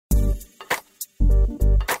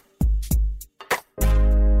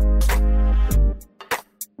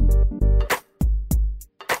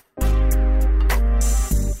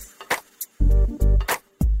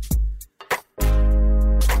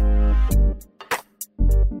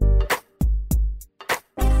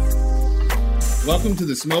Welcome to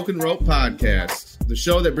the Smokin Rope Podcast, the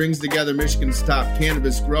show that brings together Michigan's top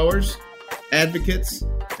cannabis growers, advocates,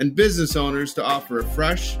 and business owners to offer a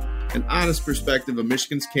fresh and honest perspective of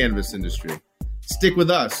Michigan's cannabis industry. Stick with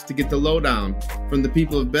us to get the lowdown from the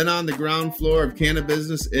people who have been on the ground floor of cannabis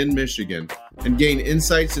business in Michigan and gain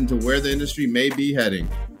insights into where the industry may be heading.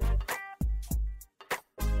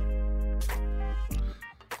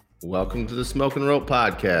 Welcome to the Smokin Rope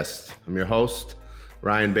Podcast. I'm your host,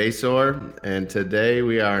 Ryan Basore, and today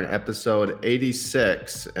we are in episode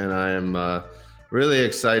 86, and I am really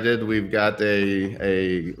excited. We've got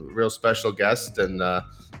a real special guest and a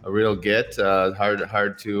real get,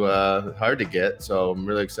 hard to get. So I'm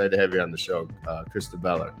really excited to have you on the show, Krista,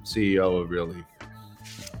 CEO of Real Leaf.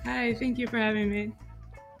 Hi, thank you for having me.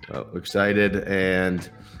 Well, excited, and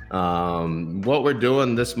what we're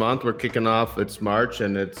doing this month, we're kicking off. It's March,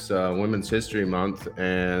 and it's Women's History Month,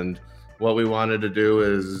 and what we wanted to do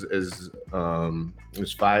is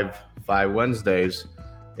five Wednesdays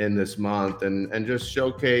in this month, and just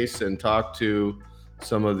showcase and talk to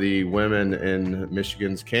some of the women in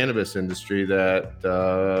Michigan's cannabis industry that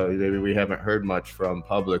maybe we haven't heard much from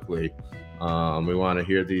publicly. We want to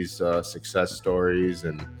hear these success stories,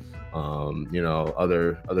 and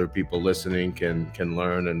other people listening can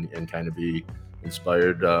learn and kind of be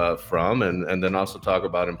inspired from, and then also talk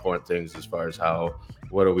about important things as far as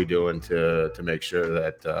what are we doing to make sure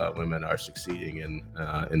that women are succeeding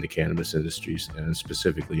in the cannabis industries, and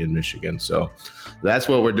specifically in Michigan. So that's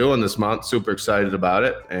what we're doing this month. Super excited about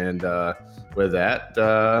it. And with that,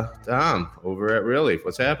 Tom over at Real Leaf,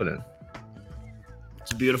 what's happening?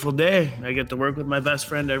 It's a beautiful day. I get to work with my best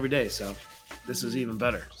friend every day, so this is even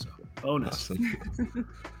better. So bonus. Awesome.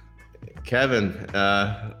 Kevin,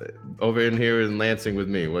 over in here in Lansing with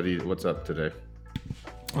me. What's up today?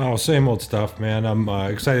 Oh, same old stuff, man. I'm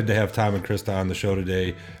excited to have Tom and Krista on the show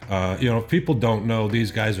today. If people don't know, these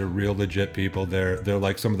guys are real legit people. They're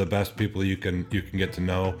like some of the best people you can get to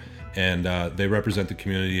know, and they represent the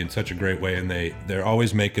community in such a great way. And they're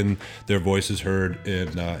always making their voices heard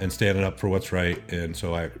and standing up for what's right. And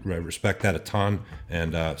so I respect that a ton,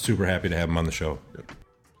 and super happy to have them on the show.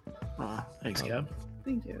 Thanks, Kev.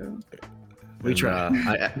 Thank you. We try.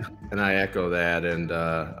 I echo that. And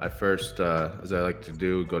I first, as I like to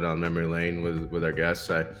do, go down memory lane with our guests.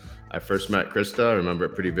 I first met Krista. I remember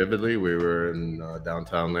it pretty vividly. We were in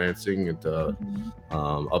downtown Lansing at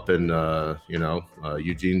up in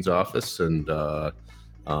Eugene's office, and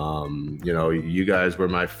you guys were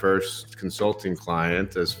my first consulting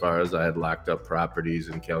client as far as I had locked up properties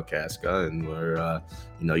in Kalkaska, and where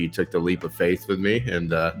you took the leap of faith with me.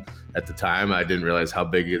 And at the time, I didn't realize how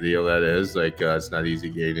big a deal that is. It's not easy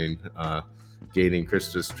gaining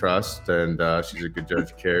Krista's trust, and she's a good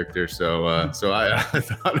judge of character. So I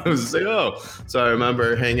thought it was So I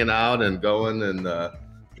remember hanging out and going and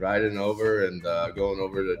riding over and going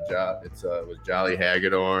over to it was Jolly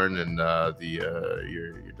Hagedorn, and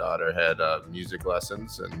your daughter had music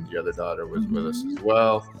lessons, and the other daughter was with us as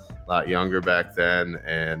well, a lot younger back then,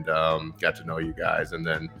 and got to know you guys, and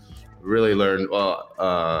then really learned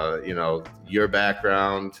your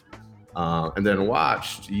background, and then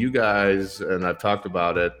watched you guys, and I've talked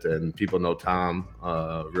about it, and people know Tom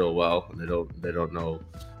real well, and they don't know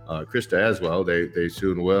Krista as well. They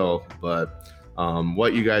soon will, but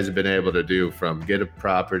what you guys have been able to do, from get a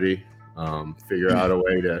property, figure out a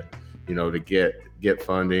way to get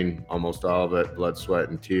funding, almost all of it, blood, sweat,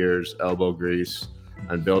 and tears, elbow grease,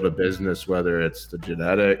 and build a business, whether it's the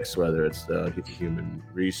genetics, whether it's the human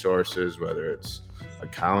resources, whether it's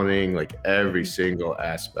accounting, like every single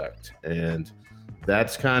aspect. And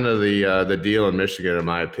that's kind of the deal in Michigan, in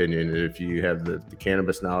my opinion. If you have the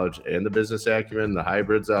cannabis knowledge and the business acumen, the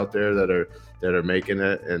hybrids out there that are making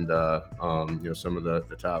it, and some of the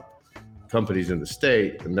top companies in the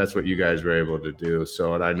state, and that's what you guys were able to do.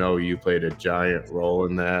 So, and I know you played a giant role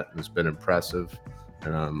in that, and it's been impressive.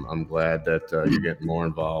 And I'm glad that you're getting more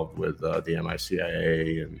involved with the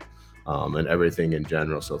MICIA and everything in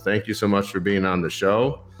general. So thank you so much for being on the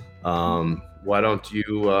show. Why don't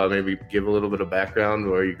you maybe give a little bit of background,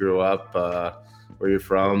 where you grew up, where you're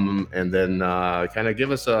from, and then kind of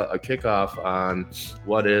give us a kickoff on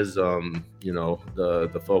what is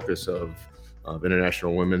the focus of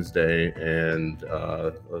International Women's Day, and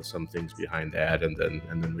some things behind that, and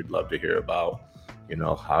then we'd love to hear about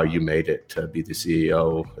how you made it to be the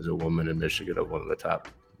CEO as a woman in Michigan of one of the top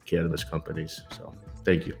cannabis companies. So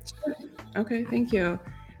thank you. Okay, thank you.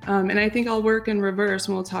 And I think I'll work in reverse,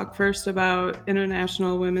 and we'll talk first about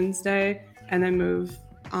International Women's Day, and then move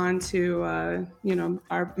on to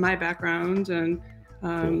my background and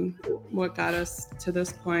what got us to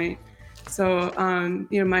this point. So,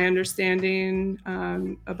 my understanding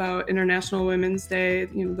about International Women's Day,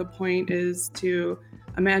 the point is to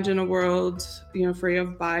imagine a world, free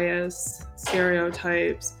of bias,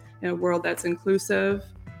 stereotypes, a world that's inclusive.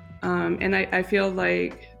 And I feel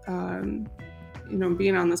like,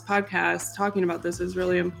 being on this podcast, talking about this is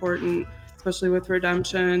really important, especially with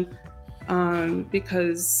redemption,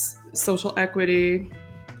 because social equity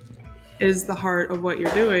is the heart of what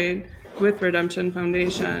you're doing with Redemption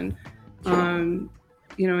Foundation. And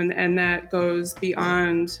that goes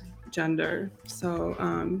beyond gender.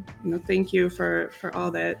 So, thank you for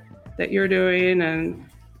all that you're doing, and,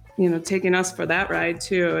 taking us for that ride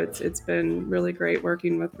too. It's been really great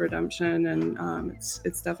working with Redemption, and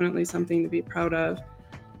it's definitely something to be proud of.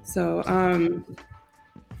 So,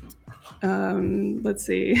 let's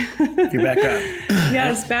see. Your background.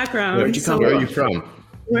 Yes, background. Where'd you come Where are you from?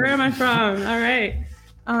 Where am I from? All right.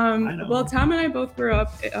 Well, Tom and I both grew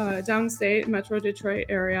up downstate, Metro Detroit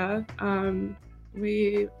area.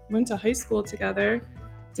 We went to high school together.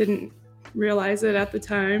 Didn't realize it at the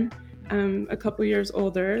time. A couple years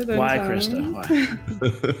older than Why, Tom. Krista? Why?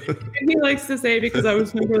 He likes to say because I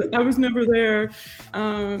was never there,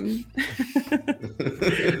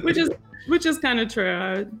 which is kind of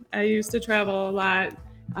true. I used to travel a lot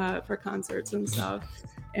for concerts and stuff,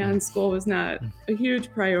 and school was not a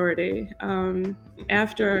huge priority.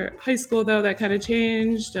 After high school, though, that kind of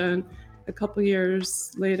changed, and a couple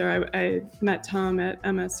years later, I met Tom at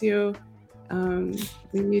MSU.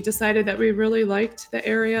 We decided that we really liked the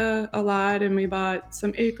area a lot, and we bought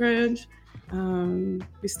some acreage.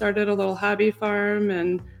 We started a little hobby farm,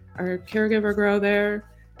 and our caregiver grow there.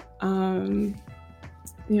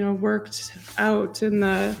 Worked out in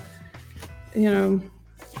the,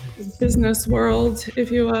 business world,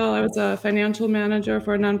 if you will. I was a financial manager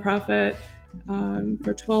for a nonprofit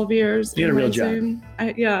for 12 years. You had a real job.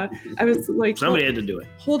 I was like, Somebody had to do it.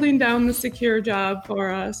 Holding down the secure job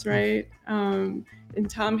for us, right? And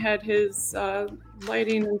Tom had his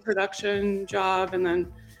lighting and production job, and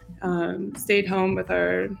then stayed home with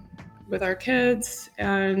our kids,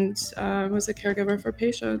 and was a caregiver for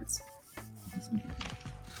patients.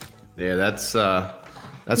 Yeah, that's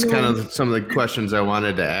kind of some of the questions I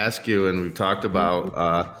wanted to ask you, and we talked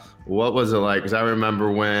about what was it like? Because I remember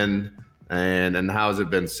when, and how has it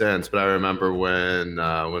been since? But I remember when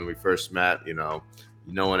we first met,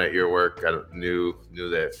 no one at your work knew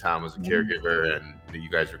that Tom was a caregiver, and you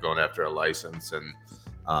guys were going after a license, and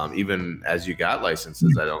even as you got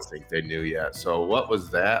licenses, I don't think they knew yet. So what was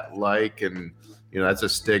that like? And that's a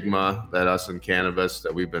stigma that us in cannabis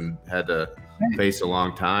that we've had to face a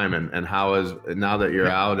long time. And how is, now that you're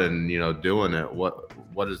out and doing it,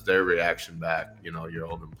 what is their reaction back? Your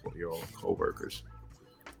old coworkers.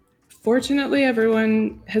 Fortunately,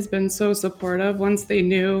 everyone has been so supportive once they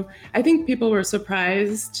knew. I think people were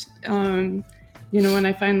surprised, when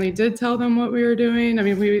I finally did tell them what we were doing. I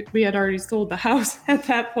mean, we had already sold the house at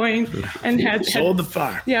that point, and had sold the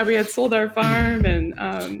farm. Yeah, we had sold our farm, and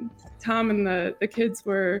Tom and the kids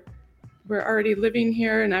were already living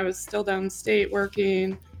here, and I was still downstate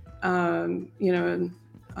working. I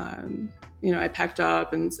packed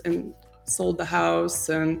up and sold the house,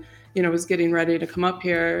 and was getting ready to come up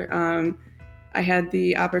here. I had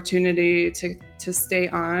the opportunity to stay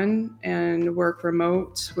on and work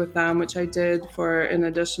remote with them, which I did for an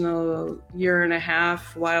additional year and a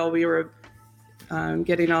half while we were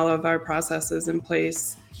getting all of our processes in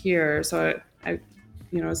place here. So I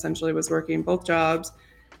essentially was working both jobs.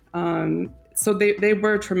 So they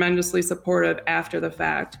were tremendously supportive after the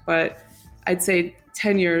fact, but I'd say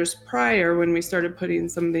 10 years prior, when we started putting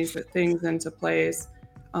some of these things into place,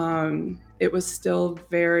 it was still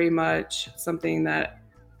very much something that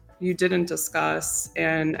you didn't discuss,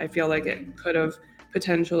 and I feel like it could have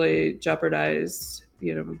potentially jeopardized,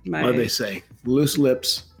 my... What do they say? Loose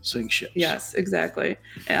lips sink ships. Yes, exactly.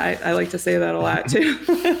 And I like to say that a lot too.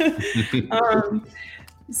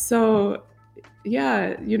 So,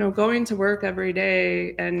 yeah, going to work every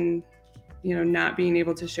day and, not being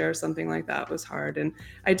able to share something like that was hard. And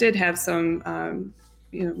I did have some,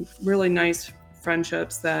 really nice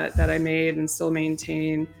friendships that I made and still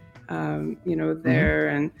maintain, there.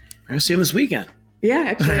 And I'm going to see them this weekend. Yeah,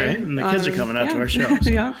 actually. Right. And the kids are coming out to our show. So.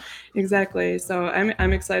 Yeah, exactly. So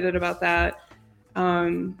I'm excited about that.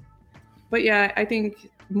 But yeah, I think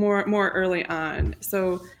more early on.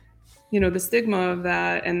 So, the stigma of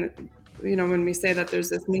that, and when we say that there's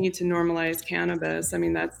this need to normalize cannabis, I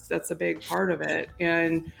mean, that's a big part of it.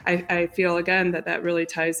 And I feel again that really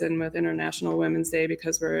ties in with International Women's Day,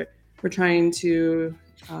 because we're trying to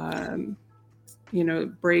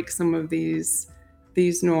break some of these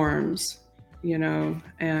norms. and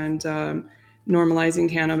normalizing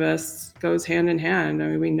cannabis goes hand in hand. I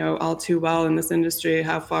mean, we know all too well in this industry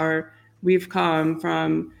how far we've come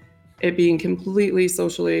from it being completely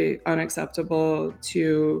socially unacceptable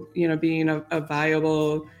to, being a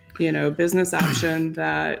viable, business option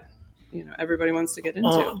that, everybody wants to get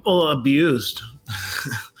into. Well, abused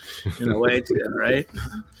in a way too, right?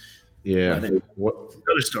 Yeah. Another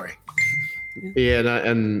story. Yeah,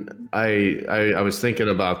 and I was thinking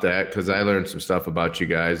about that because I learned some stuff about you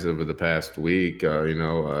guys over the past week.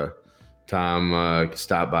 Tom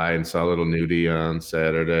stopped by and saw a little nudie on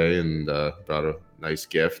Saturday and brought a nice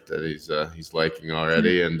gift that he's liking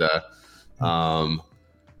already. And I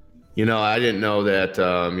didn't know that.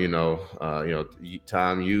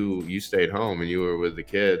 Tom, you stayed home and you were with the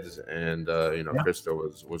kids, and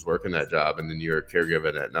Krista was working that job, and then you were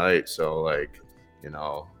caregiving at night. So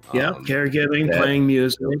caregiving, playing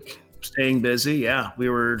music, staying busy. Yeah, we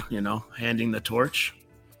were handing the torch.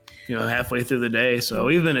 Halfway through the day. So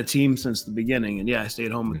we've been a team since the beginning. And I stayed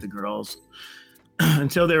home with the girls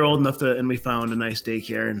until they were old enough and we found a nice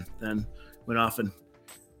daycare and then went off and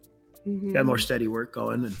got more steady work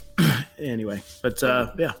going. And anyway, but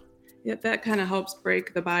Yeah, that kind of helps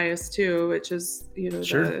break the bias too, which is,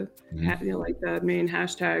 Sure. Like the main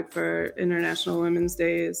hashtag for International Women's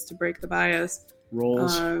Day is to break the bias.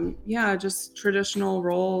 Roles. Just traditional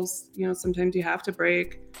roles. Sometimes you have to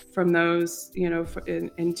break from those,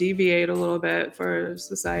 and deviate a little bit for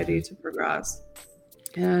society to progress.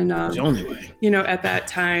 And the only way. At that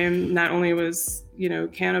time, not only was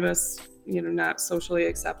cannabis not socially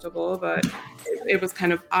acceptable, but it was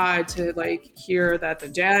kind of odd to hear that the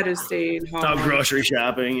dad is staying home. Out grocery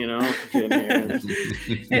shopping, But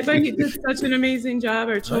he did such an amazing job.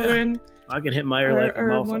 Our children I can hit Meyer like a are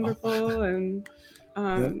mouthful. wonderful, and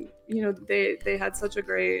they had such a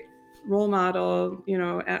great role model,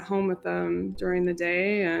 at home with them during the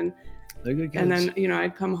day, and then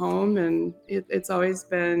I'd come home, and it's always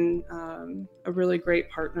been a really great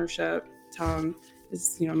partnership. Tom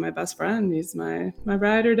is my best friend. He's my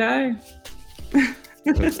ride or die.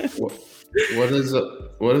 What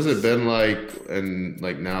has it been like, and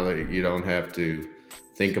now that you don't have to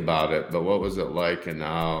think about it, but what was it like? And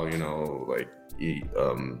now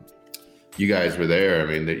you guys were there. I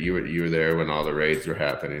mean, that you were there when all the raids were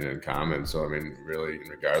happening in Common. So I mean, really,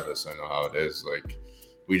 regardless, I know how it is.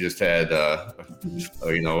 We just had,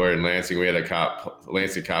 we're in Lansing. We had a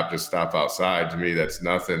Lansing cop just stop outside. To me, that's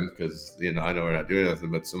nothing because, I know we're not doing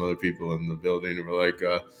nothing, but some other people in the building were like,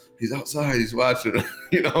 he's outside, he's watching,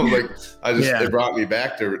 it brought me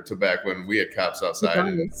back to back when we had cops outside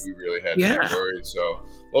and we really had to be worried. So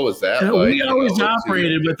what was that like? We always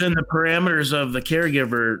operated within the parameters of the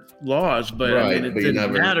caregiver laws, but I mean, it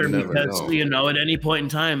didn't matter because, at any point in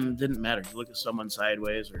time, it didn't matter. You look at someone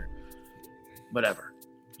sideways or whatever.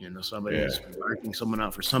 Somebody's marking someone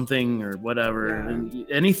out for something or whatever, and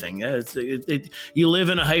anything. You live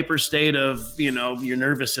in a hyper state of, your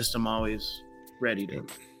nervous system always ready to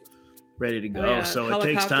go. So it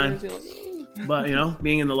takes time. But,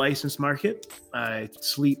 being in the licensed market, I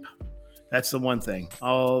sleep. That's the one thing.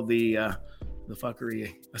 All the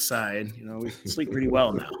fuckery aside, we sleep pretty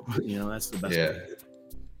well now. That's the best way.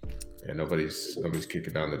 Yeah, nobody's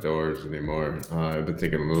kicking down the doors anymore. I've been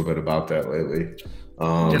thinking a little bit about that lately.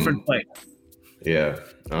 Different play. Yeah.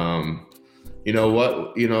 You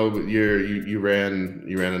ran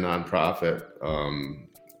a nonprofit.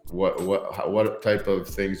 What type of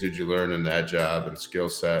things did you learn in that job and skill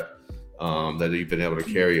set that you've been able to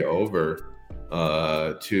carry over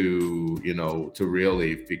to Real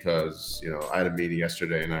Leaf? Because I had a meeting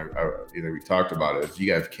yesterday and I we talked about it.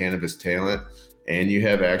 You have cannabis talent and you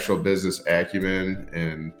have actual business acumen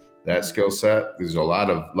and that skill set. There's a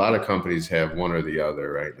lot of companies have one or the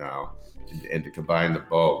other right now, and to combine the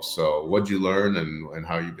both. So what'd you learn and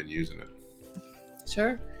how you've been using it?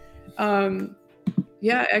 Sure.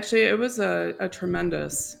 Actually it was a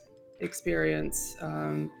tremendous experience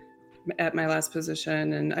at my last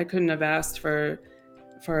position, and I couldn't have asked for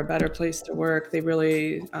a better place to work. They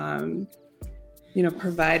really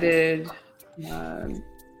provided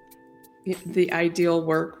the ideal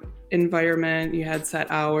work environment. You had set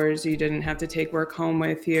hours. You didn't have to take work home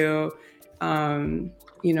with you. The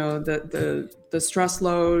stress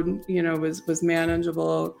load, was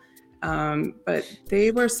manageable. But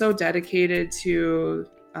they were so dedicated to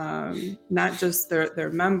not just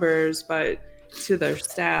their members, but to their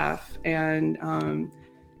staff. And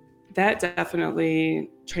that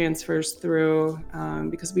definitely transfers through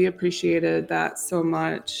because we appreciated that so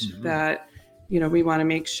much that, we want to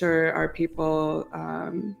make sure our people,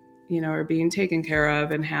 are being taken care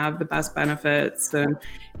of and have the best benefits. And,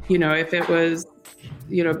 if it was,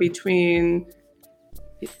 between,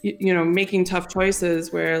 making tough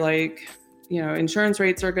choices where like, insurance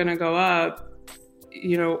rates are going to go up,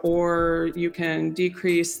 or you can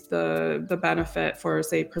decrease the benefit for,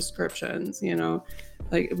 say, prescriptions,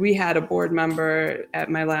 like we had a board member at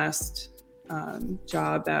my last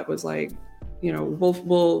job that was like,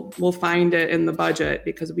 we'll find it in the budget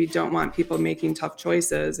because we don't want people making tough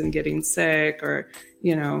choices and getting sick or,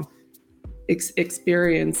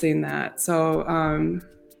 experiencing that. So,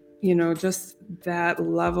 just that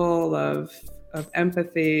level of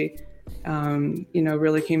empathy,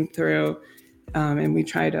 really came through. And we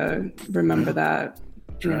try to remember that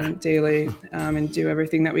daily and do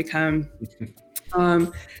everything that we can.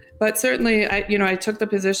 But certainly, I took the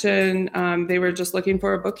position. They were just looking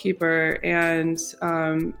for a bookkeeper, and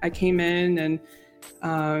I came in, and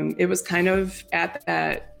it was kind of at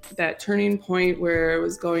that turning point where it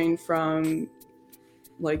was going from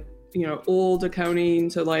like old accounting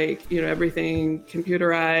to like everything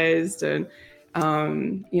computerized, and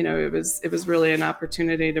it was really an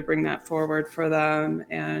opportunity to bring that forward for them.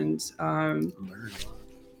 And I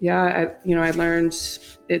learned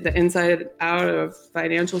the inside out of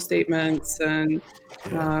financial statements, and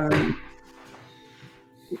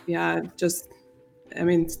there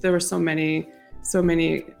were so many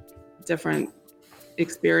different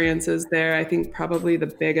experiences there. I think probably the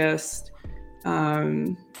biggest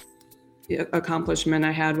accomplishment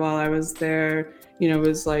I had while I was there,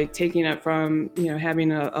 was like taking it from,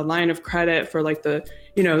 having a line of credit for like the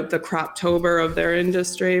Croptober of their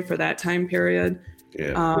industry for that time period.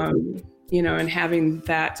 Yeah. And having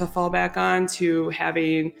that to fall back on to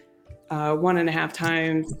having 1.5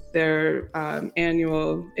 times their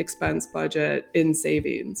annual expense budget in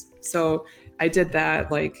savings. So I did that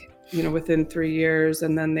within 3 years,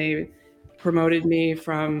 and then they promoted me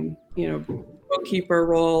from, bookkeeper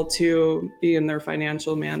role to being their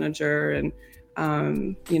financial manager. And,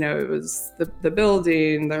 it was the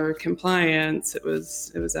building, their compliance, it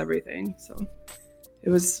was everything. So it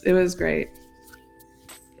was great.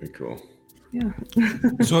 Very cool. Yeah.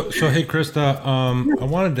 So hey, Krista, I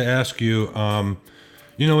wanted to ask you,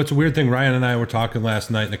 it's a weird thing. Ryan and I were talking last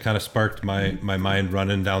night, and it kind of sparked my mind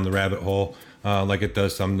running down the rabbit hole, like it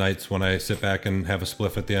does some nights when I sit back and have a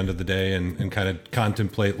spliff at the end of the day and kind of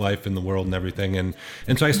contemplate life in the world and everything. And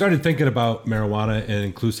so I started thinking about marijuana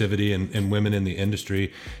and inclusivity and women in the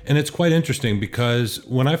industry. And it's quite interesting because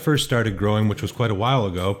when I first started growing, which was quite a while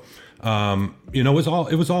ago, it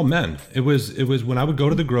was all men. It was when I would go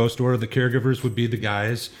to the grocery store, the caregivers would be the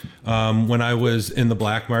guys. When I was in the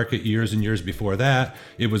black market years and years before that,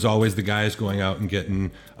 it was always the guys going out and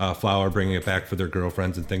getting flour, bringing it back for their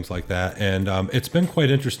girlfriends and things like that. And it's been quite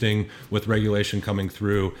interesting with regulation coming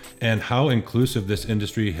through and how inclusive this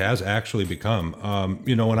industry has actually become.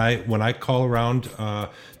 When I call around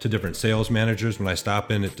to different sales managers, when I stop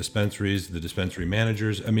in at dispensaries, the dispensary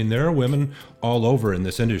managers, there are women all over in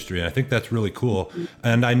this industry. And I think that's really cool.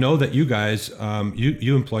 And I know that you guys,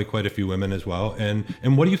 you employ quite a few women as well. And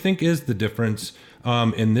what do you think is the difference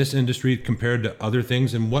in this industry compared to other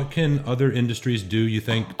things? And what can other industries do, you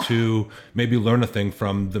think, to maybe learn a thing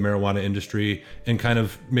from the marijuana industry and kind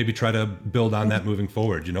of maybe try to build on that moving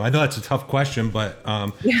forward? I know that's a tough question, but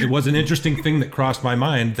it was an interesting thing that crossed my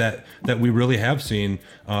mind that we really have seen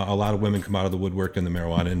a lot of women come out of the woodwork in the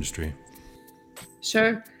marijuana industry.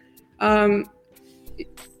 Sure.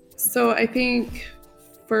 So I think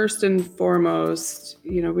first and foremost,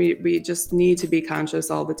 we just need to be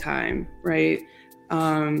conscious all the time, right?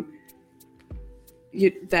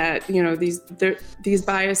 These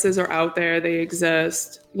biases are out there, they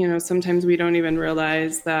exist. Sometimes we don't even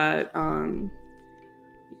realize that,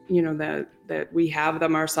 that we have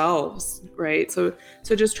them ourselves, right? So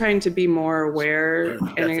just trying to be more aware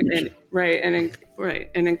and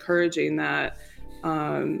encouraging that,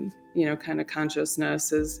 kind of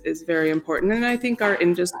consciousness is very important. And I think our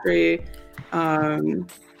industry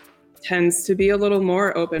tends to be a little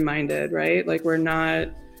more open-minded, right? Like we're not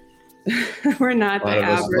the average.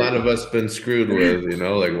 A lot of us been screwed with, we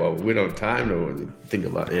don't have time to think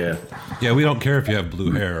about it. Yeah, we don't care if you have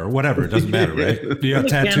blue hair or whatever. It doesn't matter, right? You have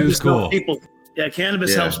tattoos, cool.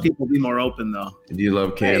 Cannabis helps people be more open, though. Do you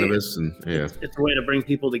love cannabis? And it's a way to bring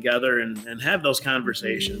people together and have those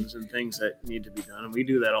conversations and things that need to be done. And we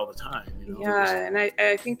do that all the time. Yeah, and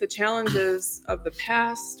I think the challenges of the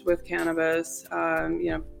past with cannabis,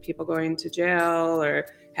 people going to jail or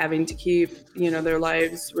having to keep, their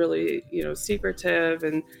lives really, secretive,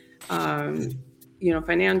 and,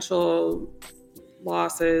 financial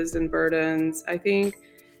losses and burdens. I think,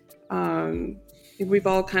 we've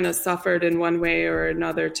all kind of suffered in one way or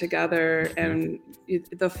another together. And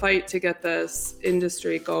the fight to get this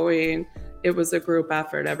industry going, it was a group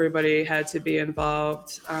effort. Everybody had to be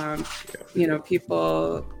involved.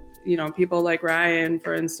 People like Ryan,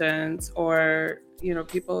 for instance, or,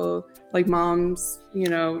 people like moms,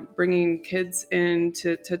 bringing kids in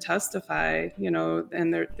to testify,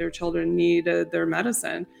 and their children need their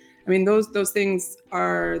medicine. I mean, those things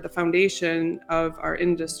are the foundation of our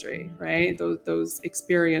industry, right? Those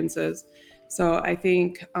experiences. So I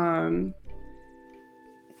think,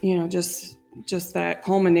 just that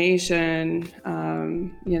culmination,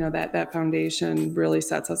 that foundation really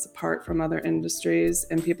sets us apart from other industries,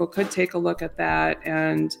 and people could take a look at that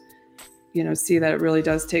and, see that it really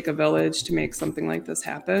does take a village to make something like this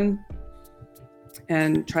happen,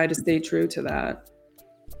 and try to stay true to that.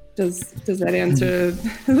 Does that answer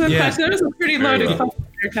the question? That was a pretty loaded question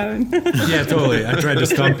there, Kevin. Yeah, totally. I tried to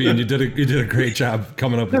stump you, and you did a great job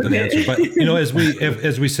coming up with an answer. But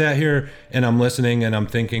as we sat here and I'm listening and I'm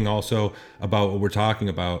thinking also about what we're talking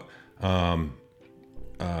about,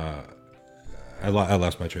 I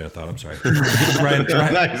lost my train of thought. I'm sorry. Ryan,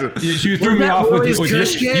 you threw me off with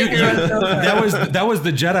that was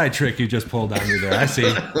the Jedi trick you just pulled on me there. I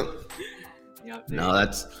see. No,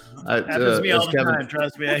 that's happens to me all the time.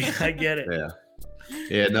 Trust me, I get it.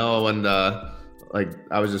 Yeah. No, and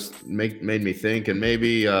I was just made me think, and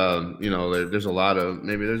maybe there's a lot of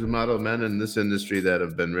men in this industry that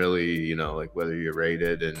have been really, whether you're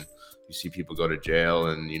rated and you see people go to jail,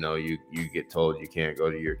 and you get told you can't go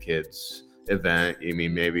to your kids' event. I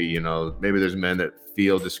mean, maybe there's men that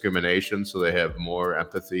feel discrimination, so they have more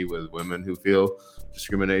empathy with women who feel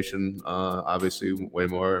discrimination, obviously way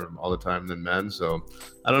more all the time than men. So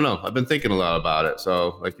I don't know. I've been thinking a lot about it.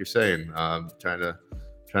 So like you're saying, trying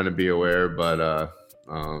to be aware, but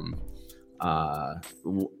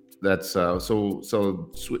that's so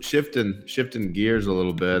shifting gears a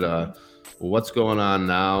little bit. What's going on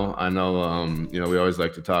now? I know, we always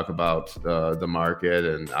like to talk about the market,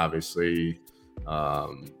 and obviously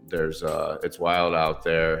there's it's wild out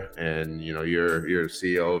there, and you're a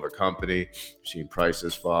CEO of a company, seeing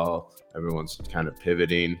prices fall, everyone's kind of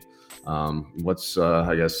pivoting. What's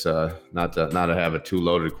I guess not to have a too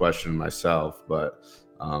loaded question myself, but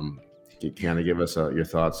can you kind of give us your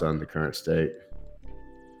thoughts on the current state?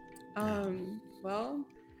 Well,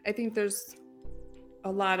 I think there's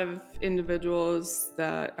a lot of individuals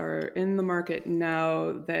that are in the market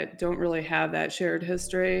now that don't really have that shared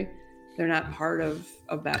history. They're not part of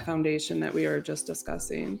that foundation that we are just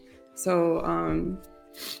discussing. So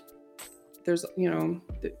there's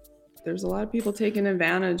a lot of people taking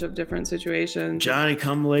advantage of different situations. Johnny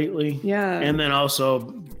come lately. Yeah. And then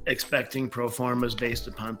also expecting pro formas based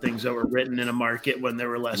upon things that were written in a market when there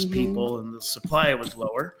were less people and the supply was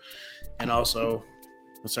lower. And also,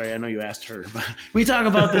 sorry, I know you asked her, but we talk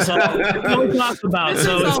about this all. We talk about this is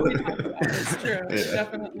all we talk about. It's true. It's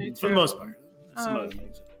definitely true. For the most part.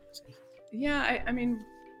 Yeah, I mean,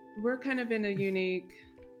 we're kind of in a unique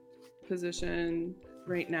position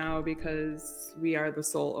right now because we are the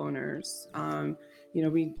sole owners.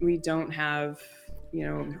 We don't have,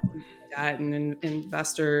 debt and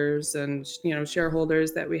investors and,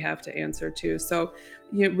 shareholders that we have to answer to. So,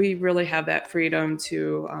 we really have that freedom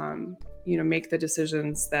to, make the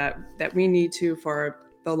decisions that we need to for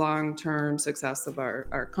the long-term success of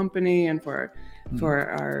our company and for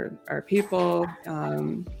our people.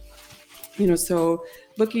 So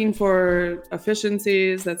looking for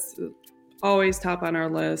efficiencies, that's always top on our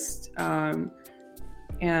list. And,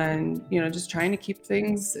 just trying to keep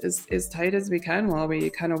things as tight as we can while we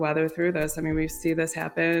kind of weather through this. I mean, we see this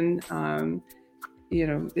happen.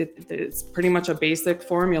 It's pretty much a basic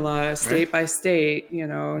formula, state by state,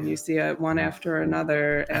 and you see it one after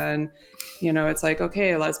another. And, it's like,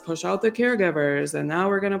 okay, let's push out the caregivers. And now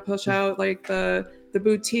we're going to push out like the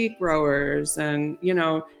boutique growers. And,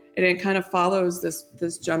 it kind of follows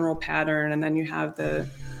this general pattern. And then you have the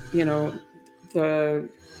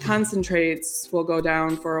concentrates will go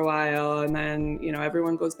down for a while, and then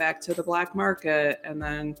everyone goes back to the black market, and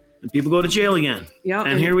then people go to jail again. Yeah,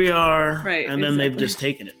 and here we are. Right, and then they've just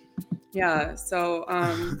taken it. Yeah. So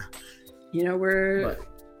we're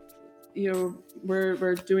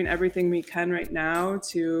doing everything we can right now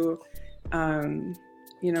to kind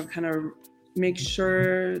of make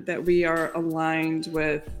sure that we are aligned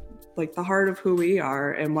with like the heart of who we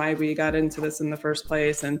are and why we got into this in the first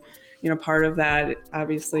place. And part of that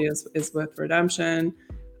obviously is with redemption,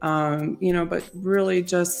 but really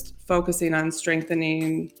just focusing on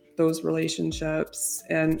strengthening those relationships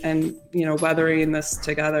and weathering this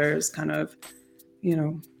together is kind of,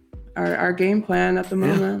 our game plan at the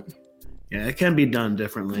moment. Yeah, it can be done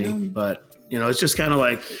differently, but it's just kind of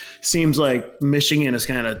like, seems like Michigan has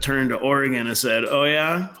kind of turned to Oregon and said, "Oh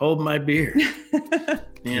yeah, hold my beer."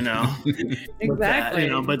 Exactly.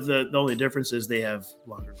 But the only difference is they have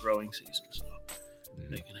longer growing seasons, so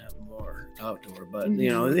they can have more outdoor. But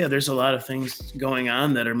there's a lot of things going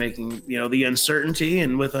on that are making the uncertainty,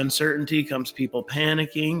 and with uncertainty comes people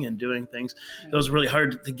panicking and doing things. It was really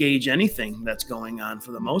hard to gauge anything that's going on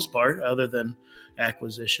for the most part, other than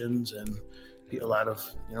acquisitions and a lot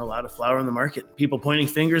of flower in the market. People pointing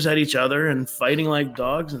fingers at each other and fighting like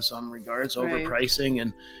dogs in some regards over pricing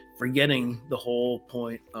and forgetting the whole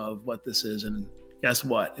point of what this is. And guess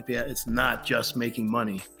what? It's not just making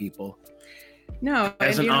money, people. No,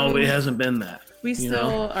 it hasn't been that. We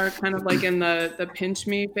still are kind of like in the pinch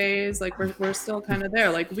me phase. Like we're still kind of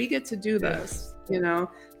there. Like we get to do this,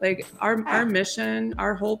 like our mission,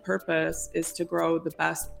 our whole purpose is to grow the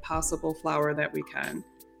best possible flower that we can,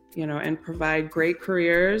 and provide great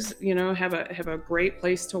careers, have a great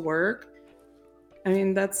place to work. I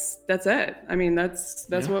mean, that's it. I mean, that's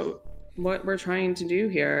what we're trying to do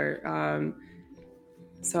here.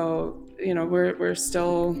 So, we're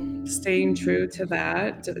still staying true to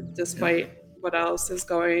that, despite what else is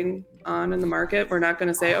going on in the market. We're not going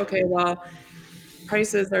to say, okay, well,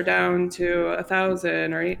 prices are down to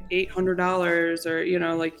 $1,000 or $800,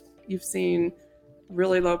 or, like you've seen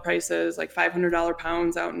really low prices, like $500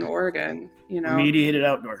 pounds out in Oregon, mediated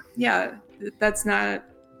outdoor. Yeah. That's not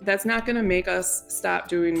going to make us stop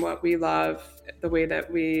doing what we love the way that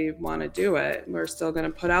we want to do it. We're still going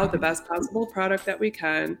to put out the best possible product that we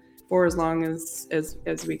can for as long as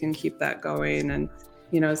we can keep that going. And,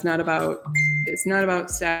 it's not about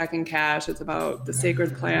stacking cash. It's about the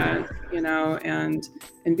sacred plant, and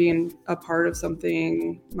being a part of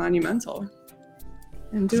something monumental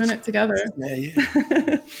and doing it together.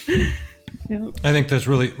 Yeah. Yep. I think that's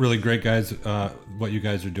really, really great, guys, what you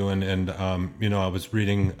guys are doing. And, I was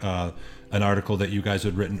reading an article that you guys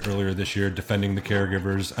had written earlier this year, defending the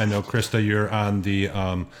caregivers. I know, Krista, you're on the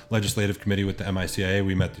legislative committee with the MICIA.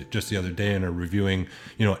 We met just the other day and are reviewing,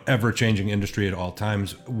 ever-changing industry at all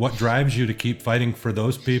times. What drives you to keep fighting for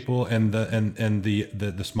those people and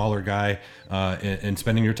the smaller guy and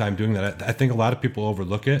spending your time doing that? I think a lot of people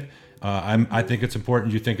overlook it. I think it's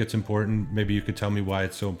important. You think it's important. Maybe you could tell me why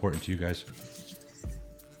it's so important to you guys.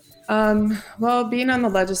 Well, being on the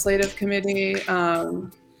legislative committee,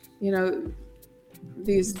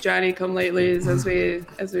 these Johnny-come-latelys,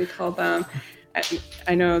 as we call them.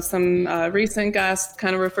 I know some recent guests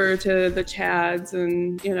kind of refer to the Chads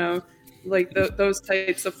and, like those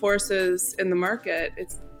types of forces in the market.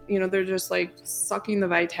 It's, they're just like sucking the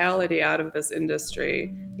vitality out of this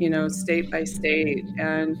industry, state by state.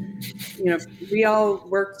 And, we all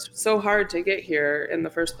worked so hard to get here in the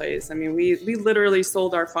first place. I mean, we literally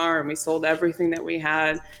sold our farm. We sold everything that we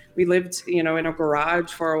had. We lived, in a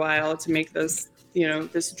garage for a while to make this,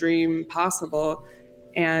 this dream possible.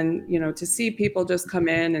 And, to see people just come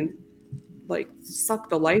in and like suck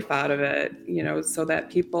the life out of it, so that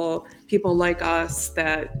people like us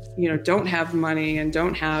that, don't have money and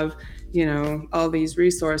don't have, all these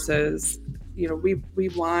resources, we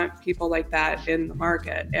want people like that in the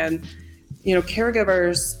market. And,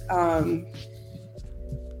 caregivers,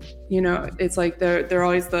 it's like they're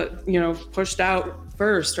always pushed out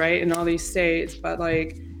first, right, in all these states, but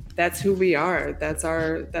like that's who we are. That's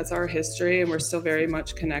our history, and we're still very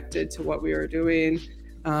much connected to what we were doing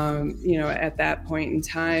at that point in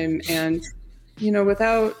time. And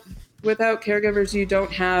without caregivers, you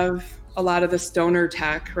don't have a lot of the stoner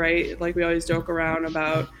tech, right? Like we always joke around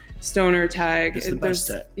about stoner tech.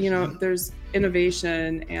 There's there's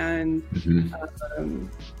innovation and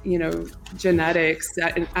genetics.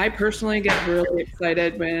 And I personally get really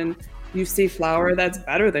excited when you see flower that's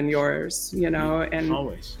better than yours, and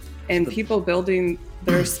always. And people building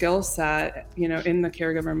their skill set, in the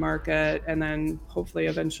caregiver market, and then hopefully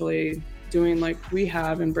eventually doing like we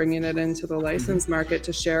have and bringing it into the licensed market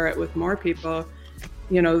to share it with more people,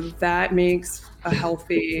 that makes a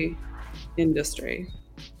healthy industry,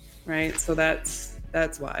 right? So that's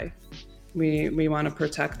why we want to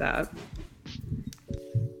protect that.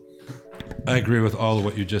 I agree with all of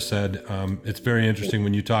what you just said. It's very interesting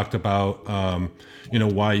when you talked about,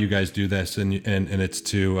 why you guys do this, and it's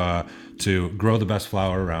to grow the best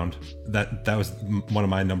flower around. That was one of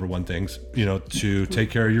my number one things. To take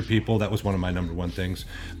care of your people. That was one of my number one things.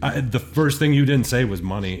 The first thing you didn't say was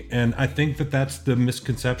money, and I think that's the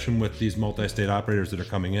misconception with these multi-state operators that are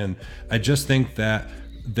coming in. I just think that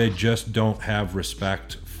they just don't have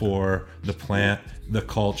respect for the plant, the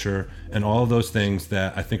culture, and all of those things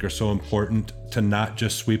that I think are so important to not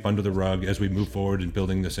just sweep under the rug as we move forward in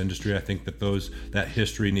building this industry. I think that that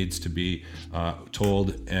history needs to be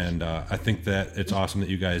told, and I think that it's awesome that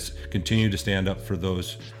you guys continue to stand up for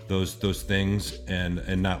those things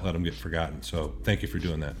and not let them get forgotten. So thank you for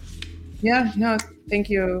doing that. Yeah, no,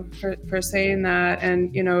 thank you for saying that.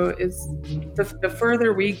 And, it's the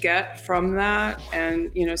further we get from that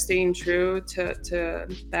and, staying true to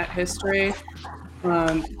that history,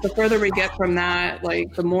 the further we get from that,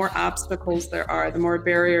 like the more obstacles there are, the more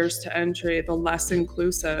barriers to entry, the less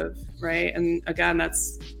inclusive, right? And again,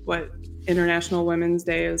 that's what International Women's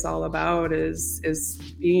Day is all about, is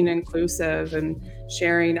being inclusive and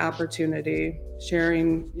sharing opportunity,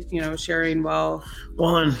 sharing wealth.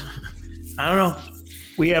 Well, and I don't know,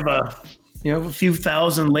 we have a few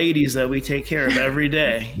thousand ladies that we take care of every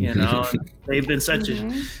day, they've been such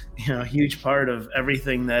a huge part of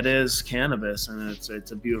everything that is cannabis. And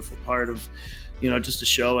it's a beautiful part of, just to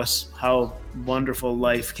show us how wonderful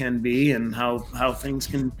life can be and how things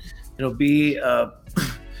can, be,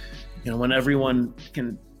 when everyone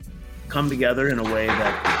can come together in a way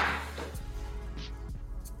that,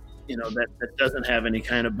 that doesn't have any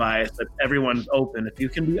kind of bias, that everyone's open. If you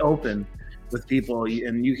can be open with people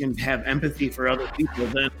and you can have empathy for other people,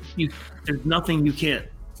 then there's nothing you can't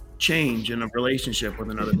change in a relationship with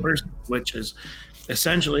another person, which is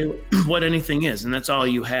essentially what anything is. And that's all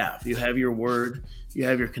you have. You have your word, you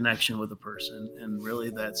have your connection with a person. And really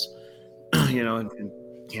that's, and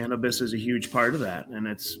cannabis is a huge part of that. And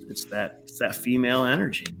it's that female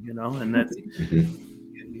energy, and that's,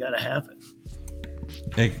 you got to have it.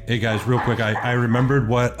 Hey guys, real quick, I remembered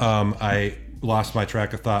what I lost my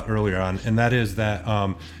track of thought earlier on, and that is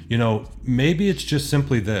that maybe it's just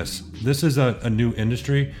simply this is a new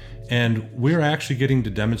industry, and we're actually getting to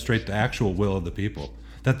demonstrate the actual will of the people,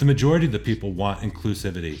 that the majority of the people want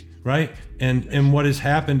inclusivity, right? And what has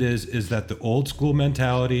happened is that the old school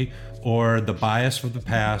mentality or the bias from the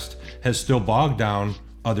past has still bogged down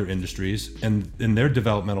other industries and in their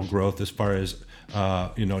developmental growth as far as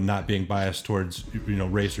not being biased towards,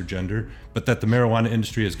 race or gender, but that the marijuana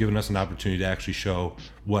industry has given us an opportunity to actually show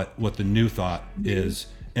what the new thought is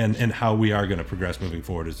and how we are going to progress moving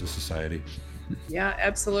forward as a society. Yeah,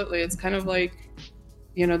 absolutely. It's kind of like,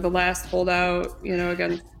 the last holdout,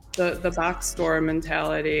 against the box store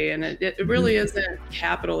mentality. And it really isn't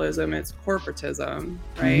capitalism, it's corporatism,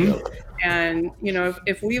 right? Mm-hmm. And,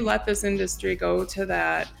 if we let this industry go to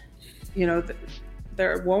that,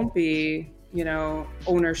 there won't be,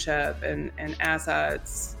 ownership and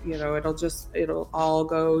assets, it'll all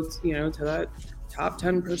go, to that top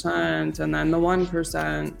 10% and then the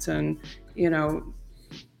 1%. And,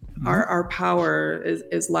 our power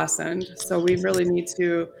is lessened. So we really need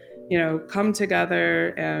to, come together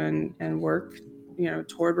and work,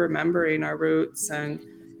 toward remembering our roots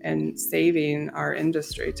and saving our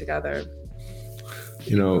industry together.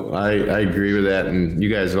 I agree with that. And you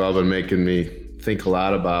guys have all been making me think a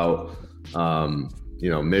lot about,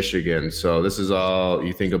 Michigan. So this is all,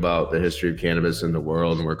 you think about the history of cannabis in the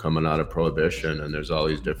world, and we're coming out of prohibition, and there's all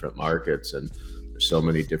these different markets, and there's so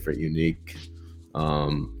many different unique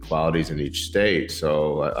qualities in each state.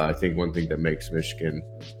 So I think one thing that makes Michigan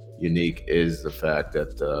unique is the fact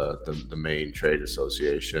that the main trade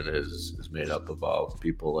association is made up of all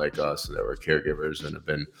people like us that were caregivers and have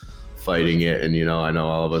been fighting it. And I know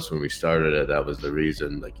all of us, when we started it, that was the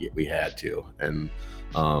reason, like, we had to. And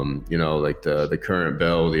like the current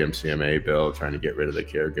bill, the MCMA bill, trying to get rid of the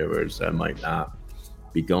caregivers, that might not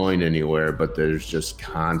be going anywhere, but they're just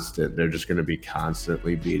going to be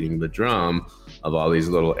constantly beating the drum of all these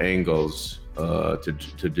little angles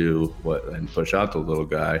to do what and push out the little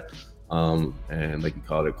guy. And like you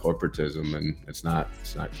called it, corporatism, and it's not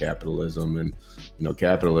capitalism. And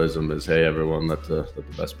capitalism is, hey, everyone, let the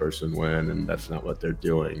best person win, and that's not what they're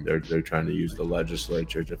doing. They're trying to use the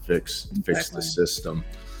legislature to fix the system.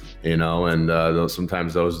 And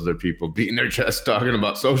sometimes those are the people beating their chest talking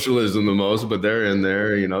about socialism the most, but they're in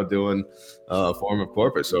there, doing a form of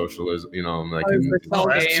corporate socialism,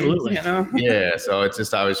 absolutely. Yeah. So it's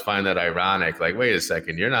just, I always find that ironic, like, wait a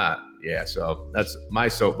second, you're not. Yeah. So that's my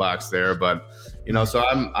soapbox there. But, so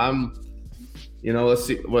I'm let's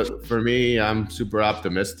see what, for me, I'm super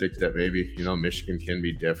optimistic that maybe, Michigan can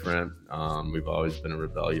be different. We've always been a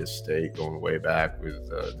rebellious state going way back with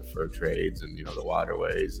the fur trades and, the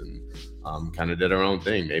waterways, and kind of did our own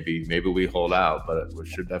thing. Maybe we hold out, but we're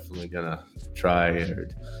sure definitely going to try or,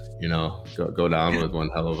 go down with one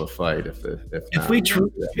hell of a fight if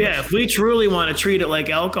we truly want to treat it like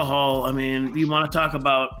alcohol. I mean, you want to talk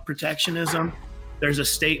about protectionism, there's a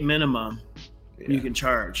state minimum. you can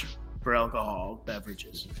charge for alcohol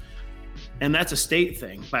beverages. And that's a state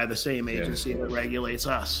thing by the same agency that regulates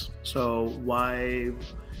us. So why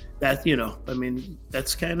that,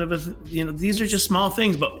 that's kind of these are just small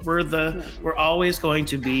things, but we're always going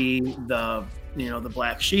to be the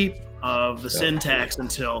black sheep of the sin tax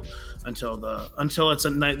until it's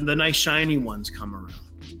the nice shiny ones come around.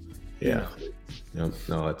 Yeah. No,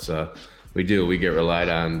 it's we get relied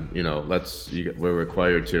on, we're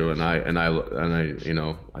required to, and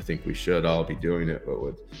I think we should all be doing it, but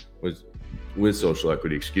with social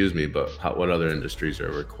equity, but what other industries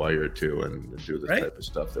are required to and do the type of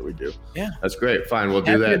stuff that we do? Yeah, that's great. Fine, we'll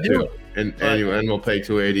do that too, and we'll pay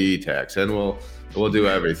 280E tax, and we'll do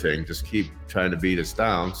everything. Just keep trying to beat us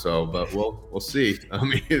down. So, but we'll see. I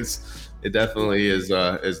mean, it definitely is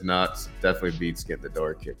nuts. Definitely beats getting the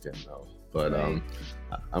door kicked in though. But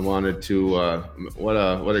I wanted to what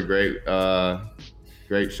a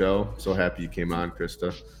great show. So happy you came on,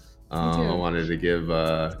 Krista. I wanted to give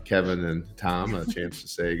Kevin and Tom a chance to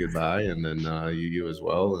say goodbye, and then you as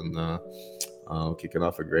well, and kicking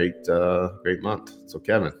off a great month. So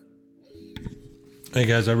Kevin. Hey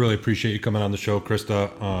guys, I really appreciate you coming on the show, Krista.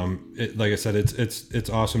 Like I said, it's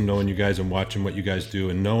awesome knowing you guys and watching what you guys do,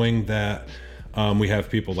 and knowing that we have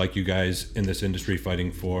people like you guys in this industry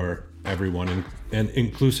fighting for everyone and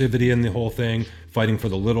inclusivity in the whole thing, fighting for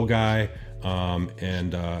the little guy.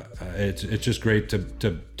 It's just great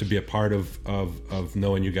to be a part of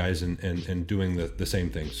knowing you guys and doing the same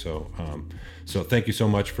thing. So thank you so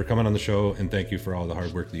much for coming on the show, and thank you for all the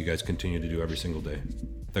hard work that you guys continue to do every single day.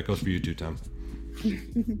 That goes for you too, Tom.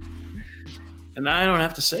 And I don't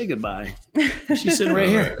have to say goodbye. She's sitting right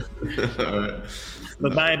here. All right.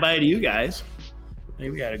 But bye to you guys. Hey,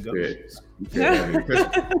 we gotta go. Great.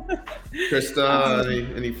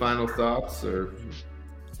 Krista, any final thoughts or?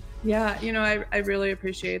 Yeah, I really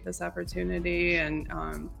appreciate this opportunity, and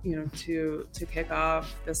to kick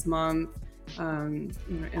off this month,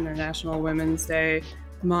 International Women's Day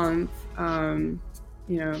month. I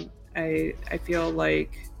feel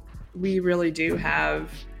like we really do have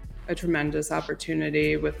a tremendous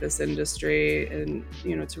opportunity with this industry, and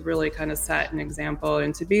to really kind of set an example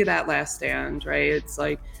and to be that last stand, right? It's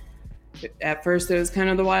like at first it was kind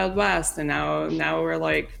of the Wild West, and now we're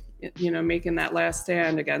like, making that last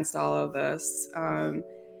stand against all of this.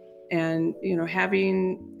 And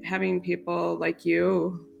having people like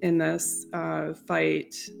you in this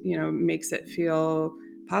fight, makes it feel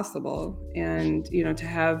possible. And, to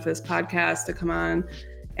have this podcast to come on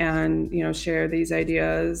and, share these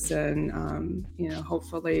ideas and,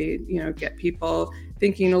 hopefully, get people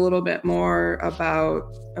thinking a little bit more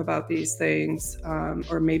about these things,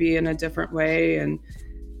 or maybe in a different way, and,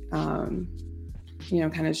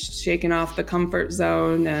 kind of shaking off the comfort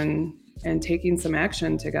zone and taking some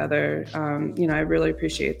action together. I really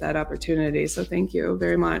appreciate that opportunity. So thank you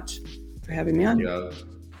very much for having me on. Yeah,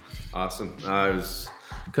 awesome. I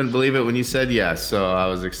couldn't believe it when you said yes, so I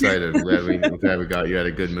was excited. Glad we got you at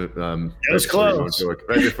a good mood. It was close.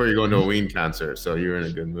 Right before you're going to a Ween concert, so you were in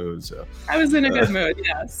a good mood. So I was in a good mood.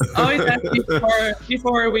 Yes, always ask me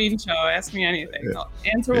before a Ween show. Ask me anything. Yeah.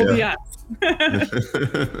 Answer will be yes.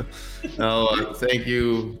 No, thank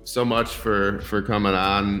you so much for coming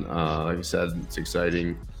on. Like I said, it's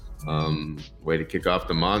exciting way to kick off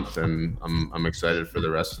the month, and I'm excited for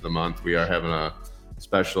the rest of the month. We are having a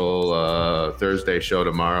special Thursday show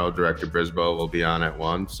tomorrow. Director Brisboe will be on at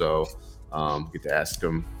 1, so get to ask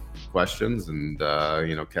him questions and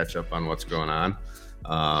catch up on what's going on.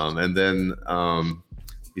 And then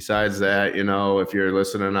besides that, if you're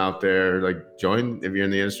listening out there, like if you're in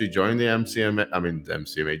the industry, join the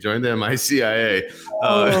join the MICIA.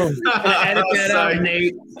 Edit that out,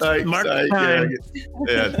 Nate. Mark the time.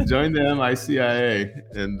 Yeah, join the MICIA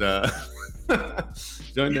and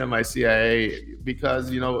join the MICIA,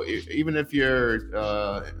 because even if you're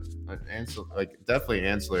definitely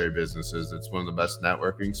ancillary businesses, it's one of the best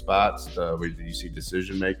networking spots where you see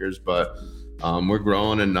decision makers, but we're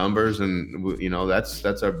growing in numbers, and that's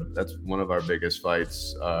one of our biggest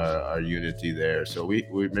fights, our unity there. So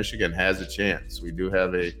Michigan has a chance. We do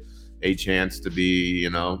have a chance to be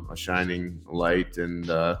a shining light and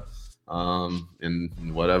in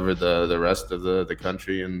whatever the rest of the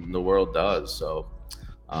country and the world does. So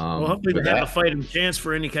hopefully we have a fighting chance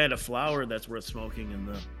for any kind of flower that's worth smoking in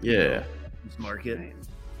the this market.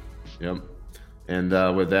 Yep. And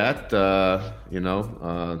with that,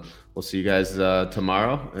 we'll see you guys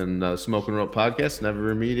tomorrow. And Smokin Rope Podcast,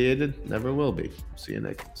 never remediated, never will be. See you,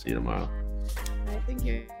 Nick. See you tomorrow. All right, thank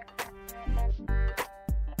you.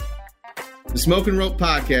 The Smokin Rope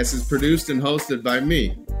Podcast is produced and hosted by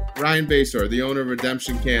me, Ryan Basore, the owner of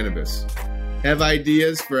Redemption Cannabis. Have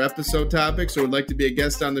ideas for episode topics or would like to be a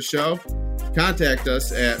guest on the show? Contact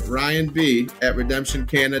us at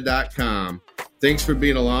ryanb@redemptioncanada.com. Thanks for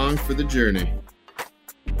being along for the journey.